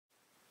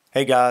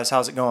Hey guys,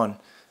 how's it going?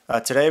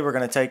 Today we're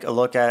going to take a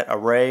look at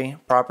array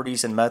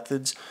properties and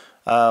methods.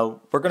 We're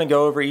going to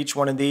go over each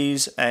one of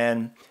these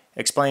and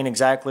explain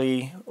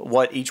exactly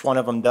what each one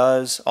of them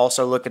does,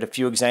 also look at a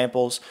few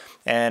examples,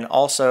 and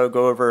also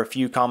go over a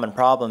few common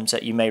problems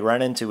that you may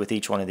run into with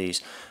each one of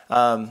these.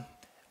 We're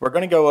going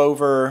to go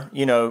over,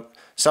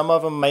 some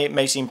of them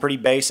may seem pretty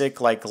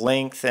basic, like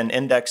length and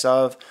index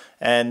of,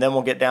 and then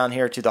we'll get down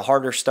here to the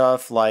harder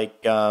stuff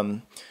like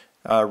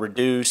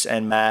reduce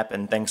and map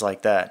and things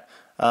like that.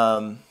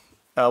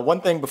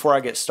 One thing before I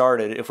get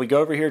started, if we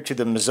go over here to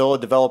the Mozilla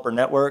Developer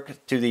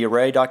Network, to the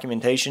array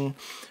documentation,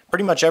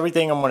 pretty much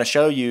everything I'm going to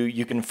show you,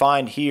 you can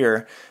find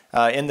here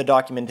in the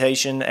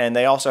documentation, and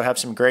they also have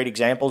some great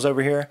examples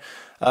over here.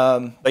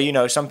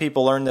 But some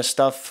people learn this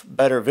stuff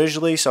better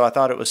visually, so I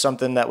thought it was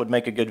something that would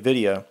make a good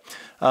video.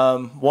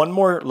 One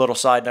more little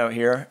side note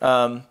here,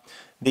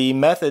 the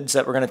methods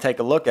that we're going to take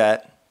a look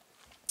at,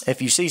 if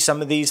you see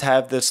some of these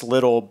have this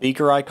little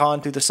beaker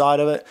icon to the side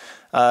of it,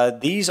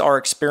 these are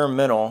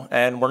experimental,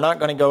 and we're not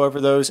going to go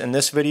over those in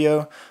this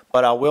video,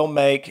 but I will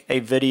make a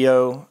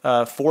video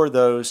for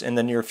those in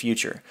the near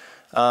future.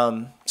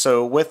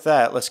 So with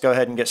that, let's go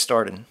ahead and get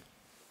started.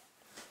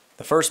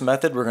 The first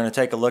method we're going to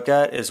take a look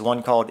at is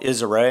one called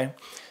isArray,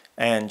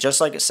 and just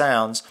like it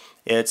sounds,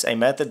 it's a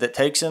method that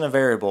takes in a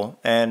variable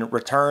and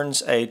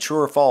returns a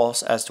true or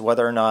false as to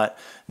whether or not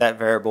that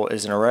variable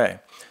is an array.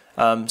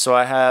 So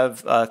I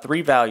have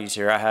three values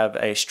here. I have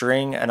a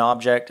string, an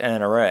object, and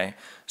an array.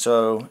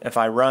 So if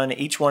I run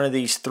each one of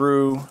these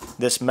through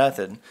this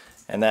method,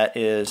 and that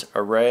is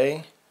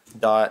array.isArray,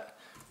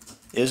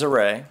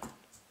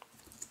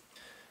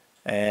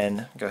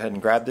 and go ahead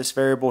and grab this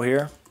variable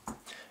here,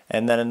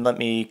 and then let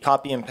me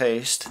copy and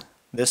paste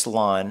this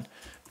line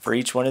for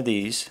each one of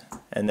these,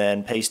 and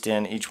then paste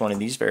in each one of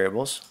these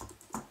variables.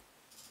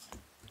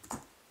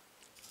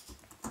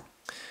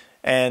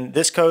 And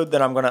this code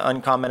that I'm going to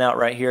uncomment out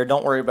right here,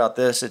 don't worry about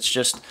this. It's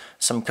just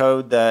some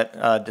code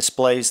that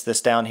displays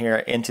this down here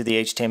into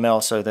the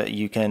HTML so that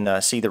you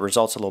can see the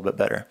results a little bit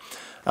better.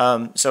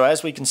 So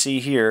as we can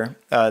see here,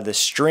 the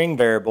string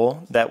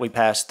variable that we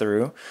passed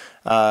through,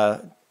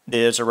 the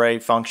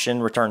isArray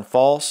function returned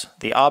false,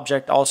 the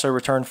object also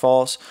returned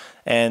false,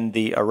 and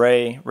the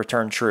array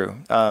returned true.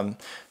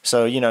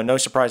 So no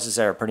surprises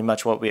there, pretty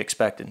much what we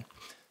expected.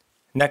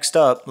 Next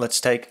up, let's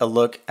take a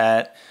look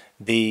at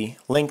the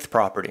length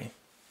property.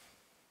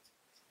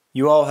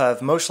 You all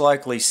have most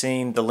likely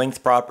seen the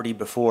length property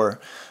before.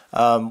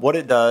 What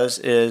it does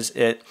is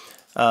it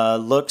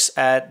looks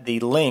at the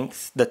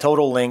length, the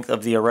total length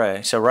of the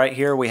array. So right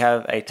here we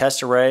have a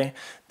test array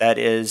that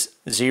is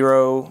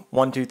 0,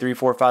 1, 2, 3,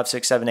 4, 5,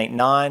 6, 7, 8,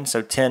 9,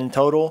 so 10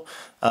 total.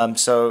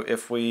 So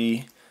if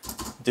we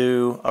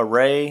do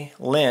array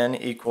len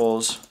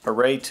equals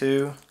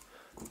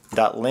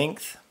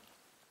array2.length,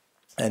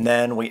 and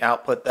then we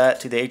output that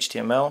to the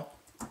HTML,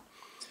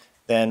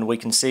 then we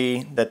can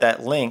see that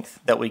that length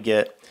that we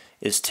get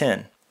is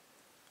 10.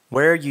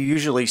 Where you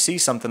usually see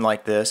something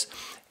like this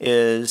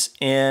is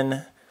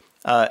in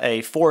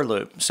a for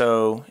loop.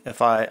 So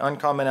if I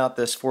uncomment out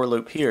this for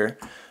loop here,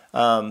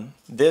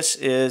 this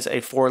is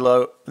a for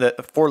loop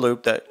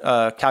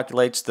that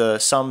calculates the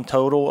sum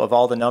total of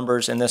all the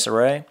numbers in this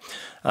array.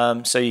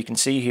 So you can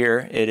see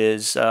here it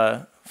is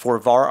for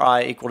var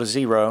I equal to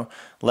 0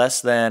 less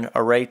than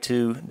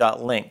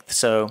array2.length.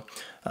 So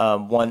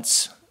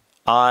once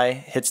I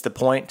hits the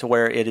point to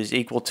where it is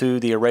equal to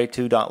the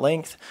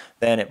array2.length,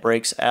 then it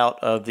breaks out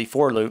of the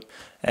for loop,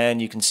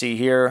 and you can see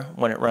here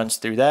when it runs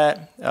through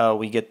that,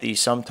 we get the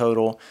sum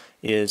total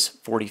is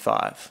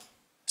 45.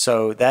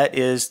 So that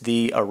is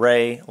the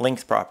array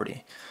length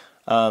property.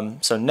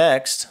 So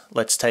next,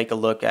 let's take a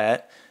look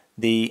at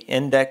the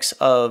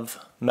indexOf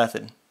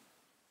method.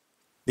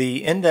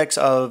 The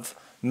indexOf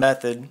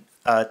method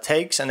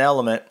takes an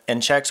element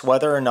and checks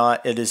whether or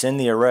not it is in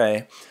the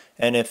array,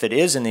 and if it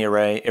is in the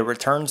array, it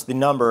returns the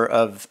number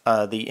of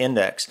the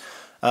index.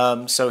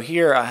 So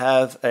here I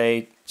have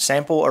a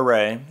sample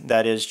array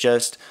that is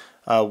just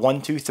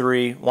 1, 2,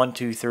 3, 1,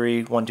 2,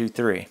 3, 1, 2,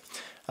 3.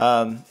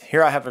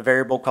 Here I have a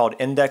variable called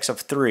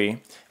indexOf3.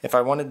 If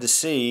I wanted to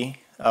see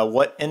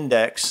what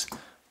index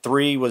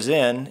 3 was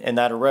in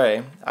that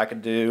array, I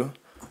could do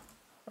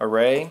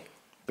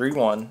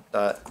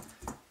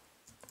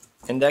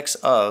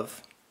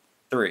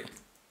array31.indexOf3.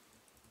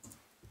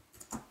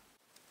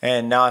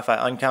 And now if I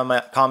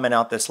uncomment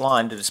out this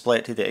line to display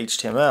it to the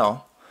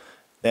HTML,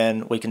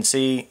 then we can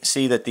see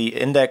that the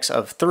index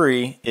of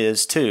 3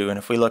 is 2. And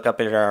if we look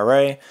up at our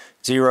array,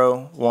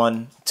 0,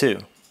 1, 2.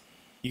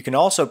 You can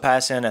also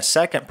pass in a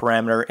second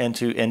parameter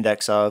into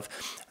indexOf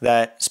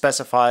that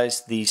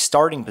specifies the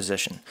starting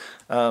position.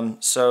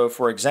 So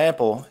for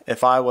example,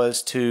 if I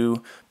was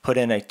to put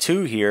in a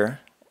 2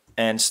 here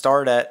and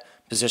start at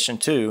position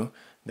 2,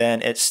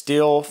 then it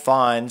still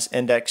finds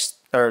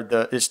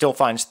it still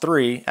finds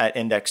 3 at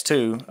index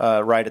 2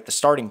 right at the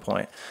starting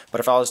point.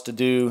 But if I was to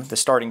do the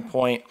starting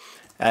point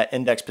at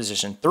index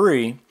position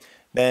 3,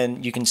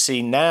 then you can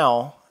see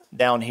now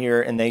down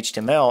here in the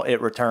HTML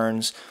it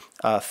returns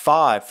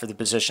 5 for the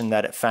position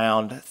that it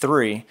found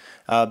 3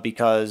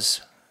 because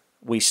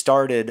we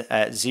started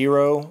at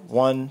 0,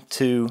 1,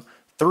 2,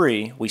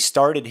 3. We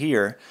started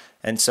here,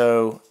 and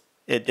so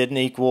it didn't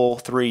equal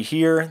 3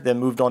 here, then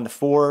moved on to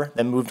 4,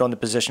 then moved on to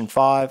position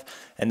 5,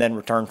 and then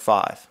returned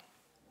 5.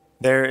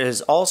 There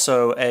is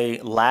also a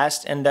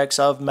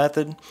lastIndexOf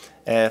method.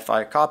 If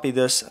I copy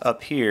this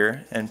up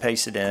here and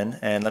paste it in,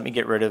 and let me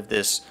get rid of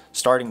this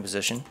starting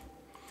position.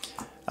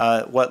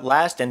 What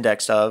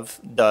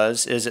lastIndexOf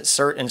does is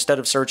instead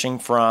of searching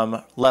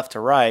from left to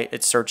right,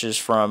 it searches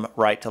from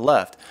right to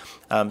left.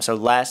 So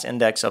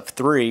lastIndexOf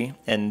 3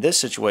 in this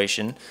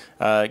situation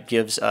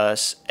gives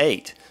us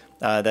 8.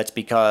 That's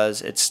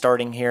because it's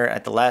starting here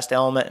at the last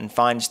element and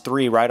finds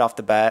 3 right off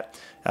the bat,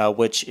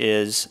 which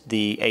is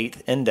the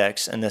 8th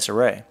index in this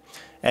array.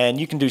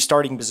 And you can do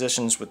starting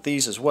positions with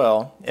these as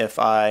well. If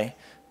I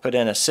put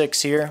in a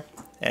 6 here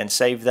and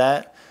save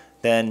that,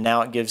 then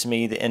now it gives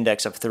me the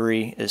index of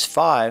 3 is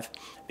 5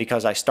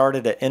 because I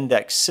started at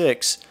index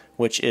 6,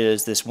 which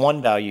is this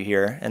 1 value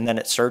here, and then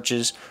it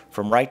searches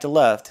from right to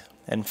left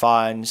and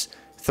finds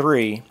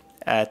 3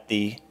 at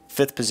the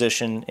 5th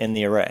position in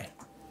the array.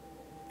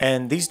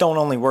 And these don't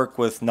only work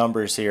with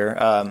numbers here.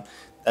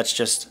 That's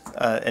just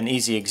an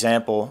easy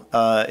example.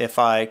 If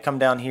I come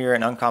down here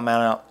and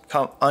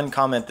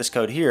uncomment this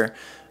code here,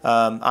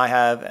 I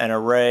have an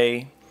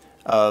array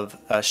of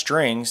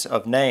strings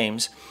of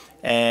names,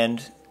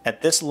 and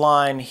at this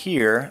line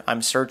here,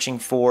 I'm searching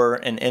for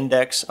an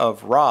index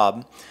of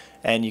Rob,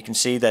 and you can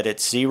see that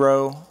it's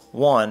 0,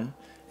 1,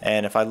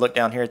 and if I look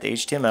down here at the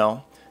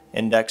HTML,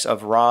 index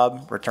of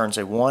Rob returns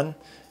a 1.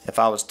 If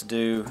I was to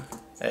do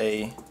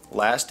a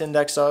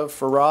lastIndexOf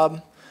for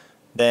Rob,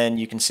 then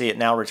you can see it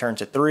now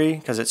returns a 3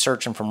 because it's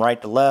searching from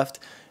right to left,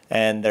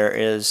 and there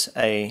is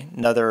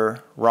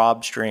another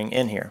Rob string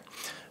in here.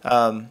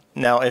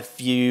 Now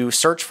if you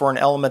search for an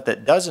element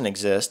that doesn't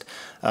exist,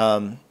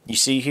 you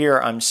see here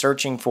I'm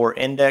searching for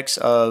index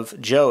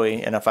of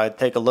Joey, and if I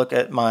take a look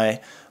at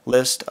my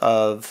list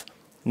of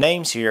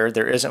names here,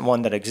 there isn't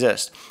one that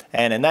exists.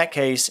 And in that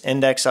case,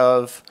 index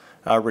of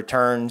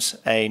returns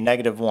a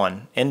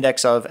 -1.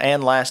 Index of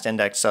and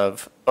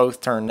lastIndexOf both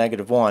turn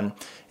 -1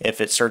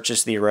 if it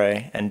searches the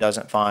array and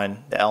doesn't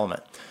find the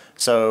element.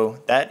 So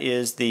that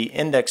is the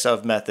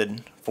indexOf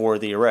method for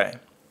the array.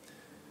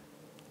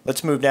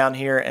 Let's move down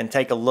here and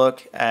take a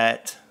look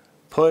at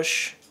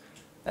push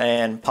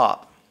and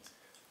pop.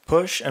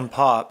 Push and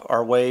pop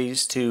are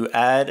ways to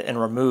add and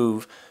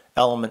remove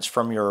elements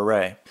from your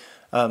array.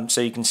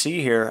 So you can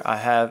see here I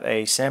have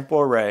a sample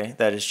array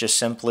that is just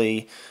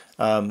simply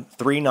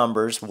 3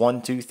 numbers,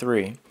 1, 2,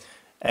 3,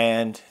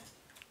 and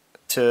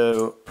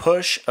to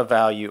push a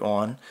value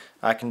on,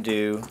 I can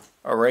do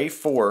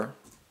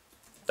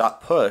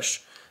array4.push,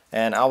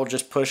 and I will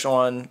just push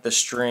on the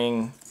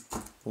string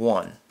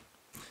 1,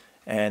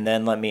 and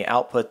then let me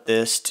output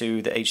this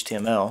to the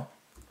HTML.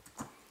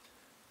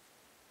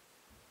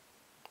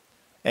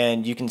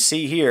 And you can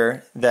see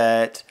here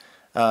that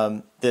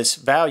this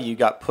value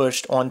got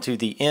pushed onto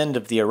the end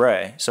of the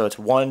array. So it's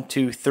 1,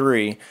 2,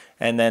 3,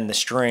 and then the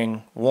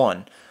string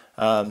 1.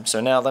 So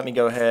now let me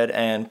go ahead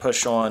and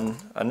push on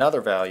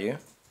another value.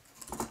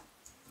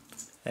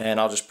 And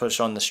I'll just push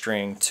on the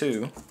string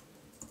 2.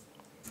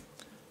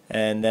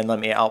 And then let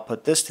me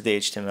output this to the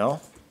HTML.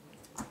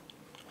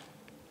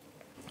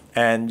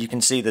 And you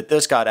can see that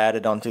this got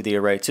added onto the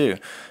array too.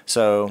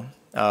 So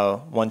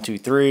 1, 2,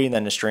 3,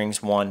 then the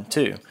strings 1,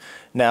 2.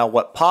 Now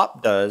what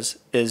pop does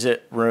is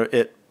it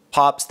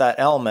pops that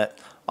element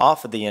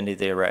off of the end of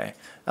the array.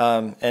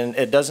 And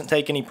it doesn't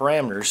take any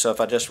parameters, so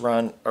if I just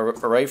run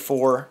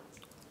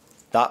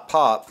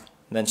array4.pop,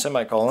 then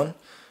semicolon,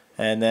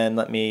 and then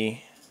let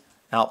me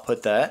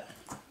output that,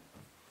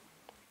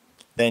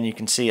 then you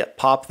can see it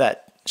pop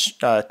that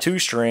 2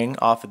 string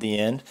off of the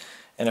end.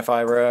 And if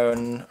I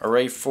run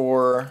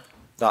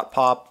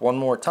array4.pop one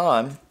more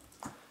time,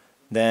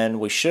 then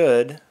we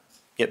should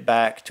get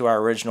back to our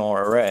original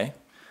array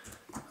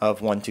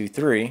of 1, 2,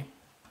 3.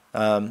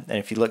 And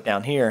if you look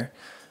down here,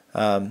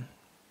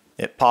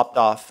 it popped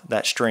off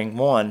that string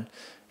 1,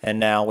 and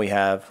now we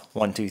have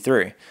 1, 2,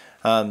 3.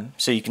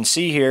 So you can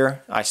see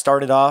here I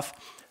started off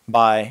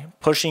by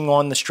pushing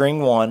on the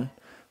string 1,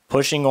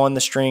 pushing on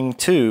the string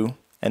 2,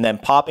 and then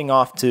popping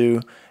off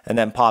 2, and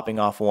then popping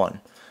off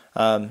 1.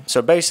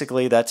 So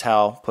basically that's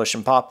how push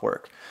and pop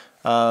work.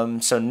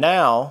 So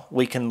now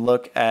we can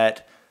look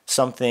at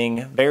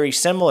something very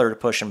similar to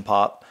push and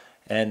pop,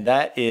 and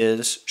that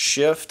is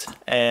shift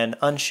and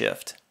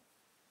unshift.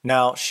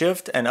 Now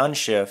shift and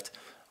unshift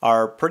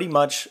are pretty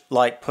much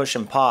like push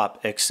and pop,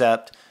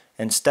 except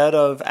instead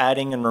of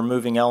adding and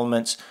removing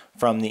elements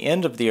from the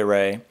end of the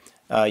array,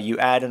 you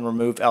add and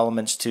remove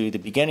elements to the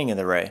beginning of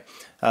the array.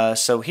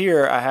 So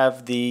here I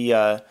have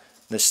the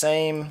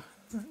same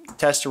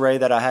test array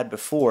that I had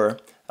before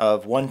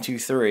of 1, 2,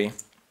 3,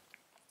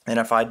 and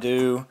if I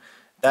do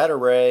that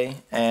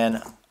array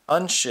and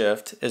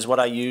unshift is what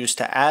I use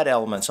to add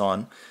elements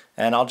on,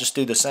 and I'll just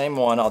do the same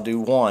one. I'll do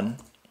 1,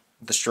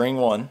 the string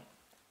 1,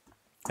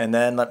 and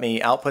then let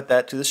me output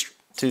that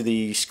to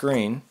the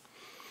screen,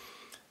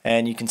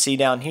 and you can see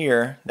down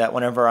here that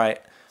whenever I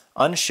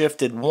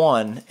unshifted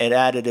 1, it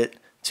added it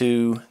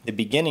to the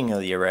beginning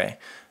of the array.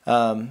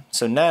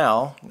 So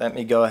now let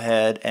me go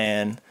ahead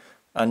and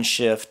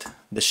unshift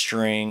the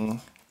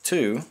string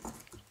 2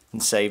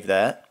 and save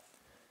that.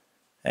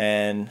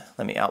 And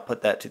let me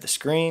output that to the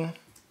screen.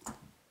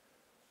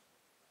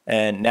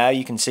 And now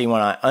you can see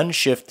when I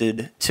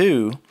unshifted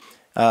 2,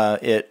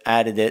 it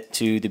added it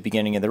to the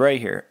beginning of the array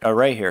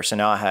here. So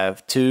now I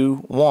have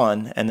 2,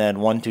 1, and then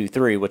 1, 2,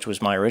 3, which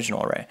was my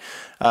original array.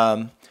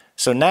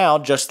 So now,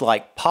 just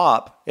like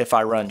pop, if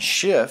I run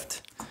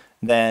shift,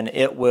 then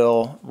it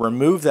will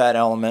remove that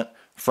element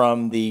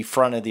from the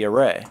front of the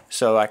array.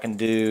 So I can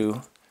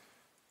do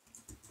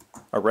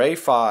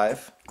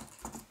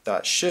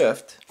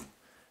array5.shift,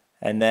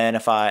 and then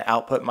if I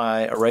output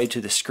my array to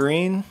the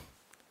screen,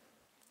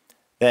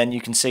 then you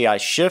can see I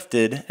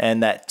shifted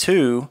and that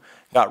 2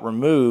 got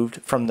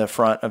removed from the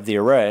front of the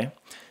array.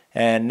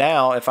 And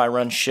now if I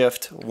run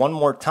shift one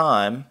more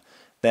time,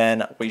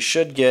 then we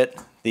should get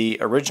the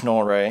original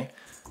array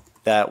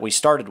that we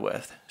started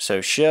with. So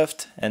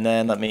shift, and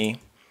then let me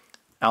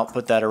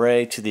output that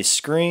array to the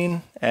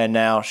screen, and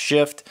now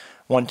shift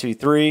 1, 2,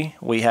 3,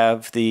 we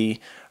have the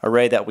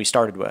array that we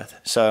started with.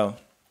 So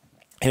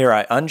here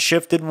I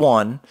unshifted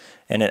 1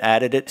 and it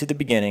added it to the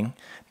beginning,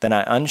 then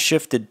I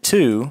unshifted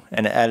 2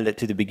 and it added it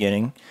to the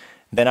beginning,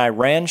 then I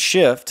ran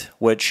shift,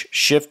 which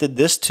shifted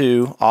this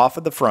 2 off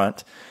of the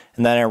front,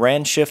 and then I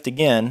ran shift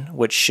again,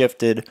 which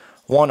shifted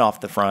 1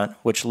 off the front,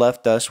 which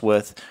left us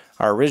with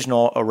our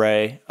original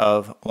array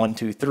of 1,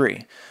 2,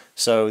 3.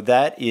 So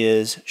that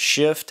is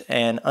shift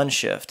and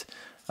unshift.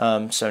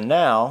 So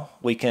now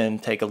we can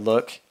take a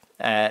look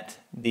at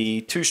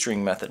the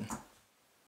toString method.